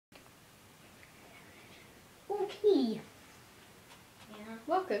like me. Yeah.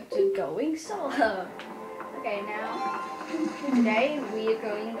 Welcome to Going Solo. Okay, now, today we are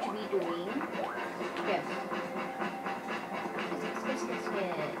going to be doing, yes.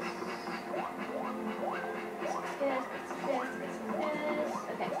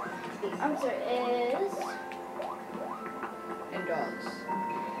 Okay, the answer is indoors.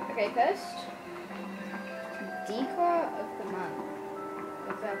 Okay, first, decor of the month.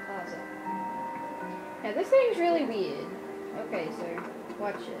 What's that plaza? Now this thing's really weird. Okay, so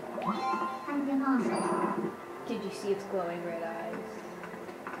watch it. Did you see its glowing red eyes?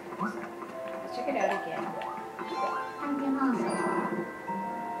 Let's check it out again.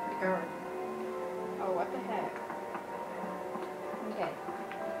 Oh, what the heck? Okay.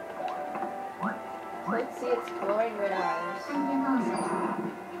 Let's see its glowing red eyes.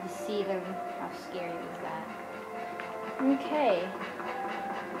 You see them? How scary is that? Okay.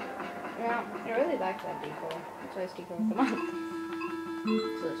 Now, I really like that decor. That's why it's decor of the month.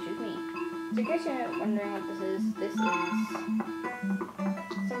 So let's choose me. So in case you're wondering what this is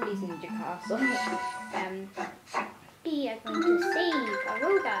somebody's ninja castle. We are going to save a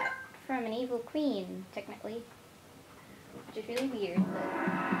robot from an evil queen, technically. Which is really weird, but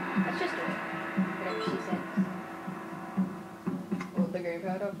let's just do it. Whatever she says. Well, the game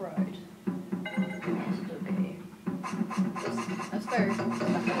had up right. Yes, it's okay. Let's go.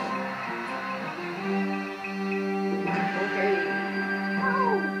 Okay.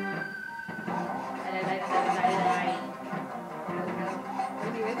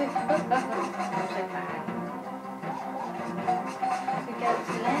 Because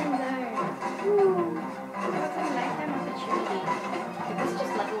the end there. Woo! It's a lifetime opportunity. This is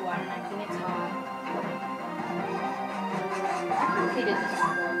just level 1 and I think it's hard. I completed this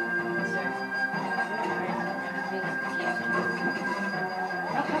before, so I'm really confused.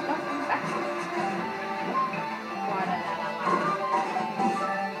 No, back.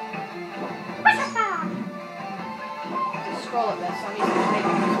 Just scroll up there, so I'm using to make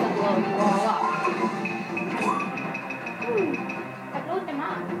it blow you all up. I blew them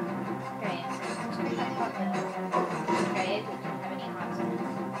up. Okay, let's bring that part there. Okay, it doesn't have any hearts in it.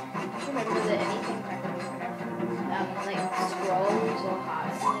 Just remember that anything like scrolls or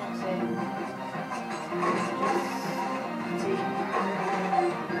hearts in it, so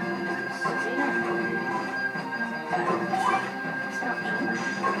it's not me.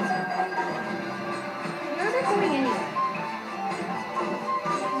 You're not going anywhere.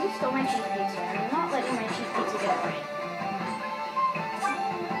 You stole my cheese pizza, and I'm not letting my cheese pizza get away.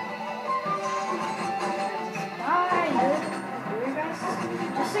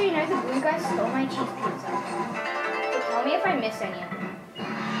 Just so you know, the blue guy stole my cheese pizza. So tell me if I miss any of them.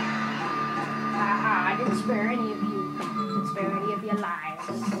 Haha, I didn't spare any of you. I didn't spare any of your lives. I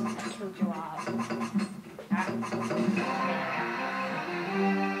killed you all.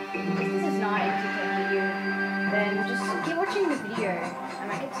 If this is not entertaining you, then just keep watching the video. I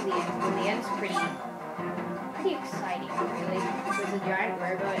might get to the end, but the end's pretty exciting, really. There's a giant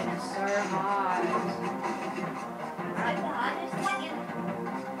robot and it's so hard.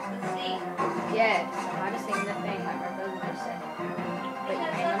 Yeah, it's the hardest thing in the thing, like my brother just said. But you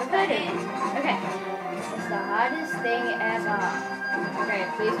may not have heard it. Okay. It's the hardest thing ever. Okay,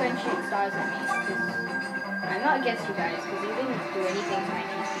 please don't shoot stars at me, because I'm not against you guys, because you didn't do anything to my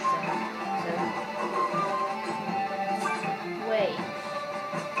cheese pizza. So. Wait.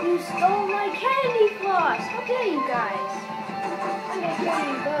 You stole my candy floss! How dare you guys? Okay, here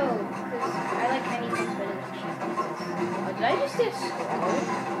you go, because I like candy things better than cheese pizzas. Oh, did I just see a scroll?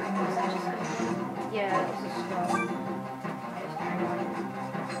 Was that just a... Yeah, it was a scroll.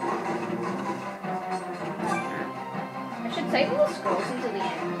 I should save all the scrolls until the end,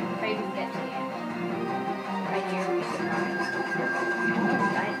 if I even get to the end. I do be surprised.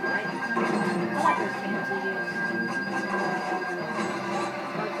 Oh, I like those things to use.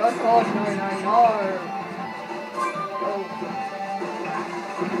 Oh god, no. Oh.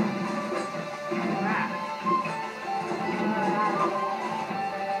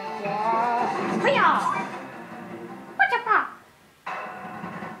 What's up, Pop?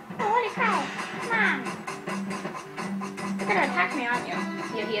 Oh, holy cow. Come on. You're gonna attack me, aren't you?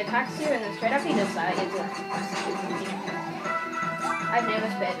 Yeah, he attacks you and then straight up he does that. I've never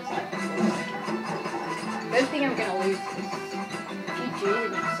spared his life before. First thing I'm gonna lose is GG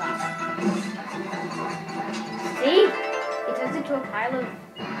and you suck. See? He turns into a pile of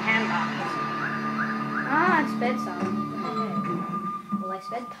hamburgers. Ah, I spared some. Well, I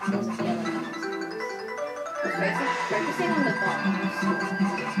spared tons of yellow ones. Focusing on the box.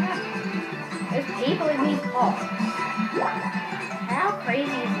 There's people in these pots. How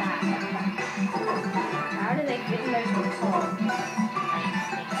crazy is that? How do they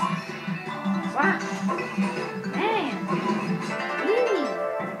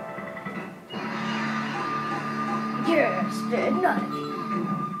dead, none of you.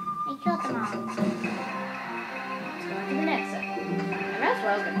 I killed them all. Let's go on to the next circle. I might as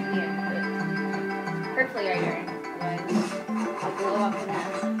well go to the end, but hopefully I don't. Otherwise,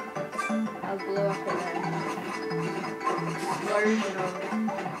 I'll blow up in the explosion of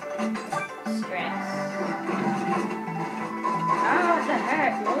stress. Ah, what the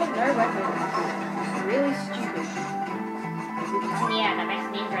heck? No weapons. Really stupid. Yeah, the best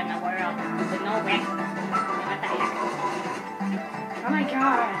ninja in the world with no weapons. What the heck? Oh my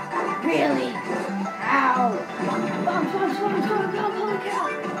god. Really? Ow. Bombs, holy cow.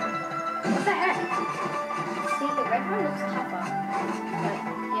 What the heck? See, the red one looks tougher, but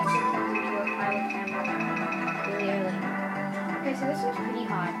he actually turns into a pile of camera really early. Okay, so this one's pretty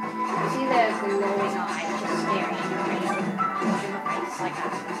hard. You see the glowing eye just staring at me in the face like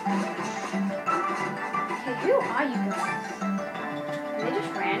that. Okay, who are you guys? Are they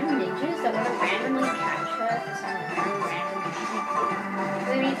just random ninjas that want to randomly catch her for some very random reason?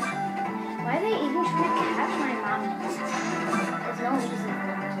 I mean, why are they even trying to catch my mommy? There's no reason for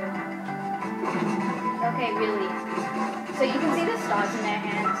them to. Okay, really. So you can see the stars in their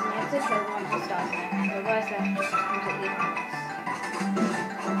hands, and you have to kill one of the stars in their hands, otherwise they're just completely harmless.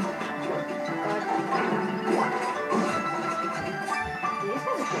 God. These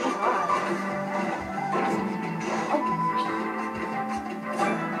guys are pretty hard.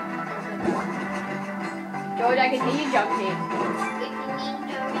 George, I can hear you jumping.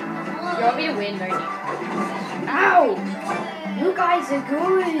 You want me to win, don't you? Ow! You guys are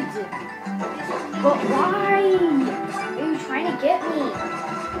good! But why? Are you trying to get me?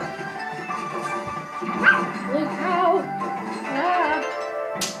 Look out! Ah.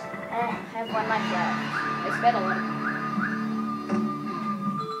 I have one life left. I spent a lot.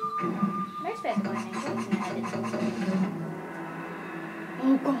 I spent one angel.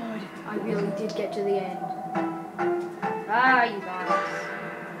 Oh god, I really did get to the end. Ah, you guys.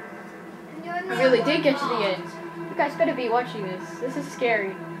 I really did get to the end. You guys better be watching this. This is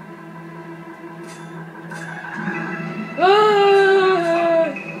scary. Ah,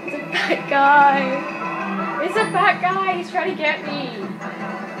 it's a fat guy. It's a fat guy. He's trying to get me.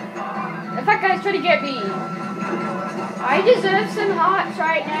 The fat guy's trying to get me. I deserve some hearts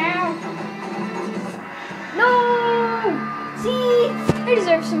right now. No! See? I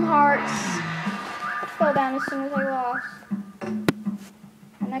deserve some hearts. I fell down as soon as I lost.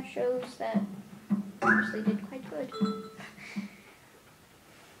 And that shows that I actually did quite good.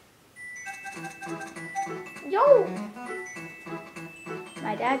 Yo!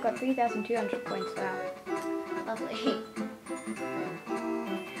 My dad got 3,200 points. Wow. Lovely.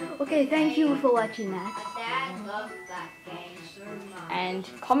 Okay, thank you for watching that. My dad loves that game so much. And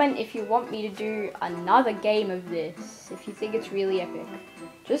comment if you want me to do another game of this, if you think it's really epic.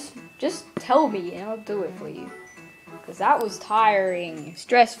 Just tell me and I'll do it for you. Because that was tiring,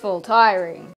 stressful, tiring.